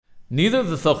Neither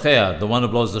the Thocheah, the one who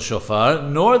blows the shofar,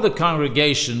 nor the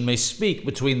congregation may speak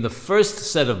between the first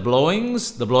set of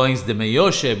blowings, the blowings de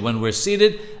Meyosheb when we're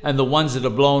seated, and the ones that are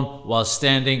blown while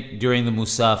standing during the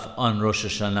Musaf on Rosh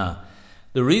Hashanah.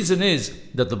 The reason is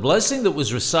that the blessing that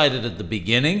was recited at the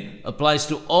beginning applies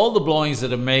to all the blowings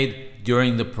that are made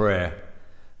during the prayer.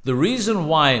 The reason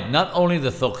why not only the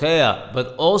Thocheah,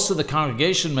 but also the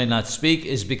congregation may not speak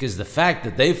is because the fact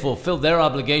that they fulfill their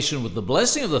obligation with the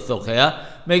blessing of the Thocheah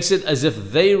makes it as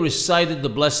if they recited the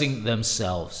blessing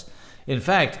themselves. In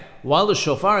fact, while the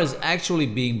shofar is actually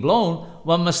being blown,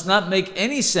 one must not make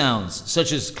any sounds,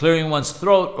 such as clearing one's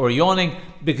throat or yawning,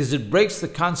 because it breaks the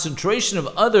concentration of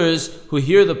others who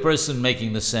hear the person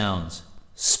making the sounds.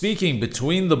 Speaking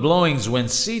between the blowings when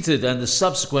seated and the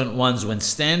subsequent ones when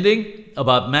standing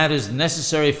about matters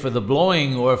necessary for the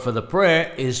blowing or for the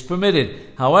prayer is permitted.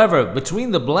 However,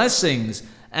 between the blessings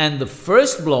and the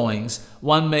first blowings,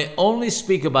 one may only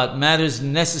speak about matters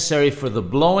necessary for the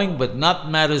blowing, but not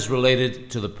matters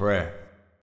related to the prayer.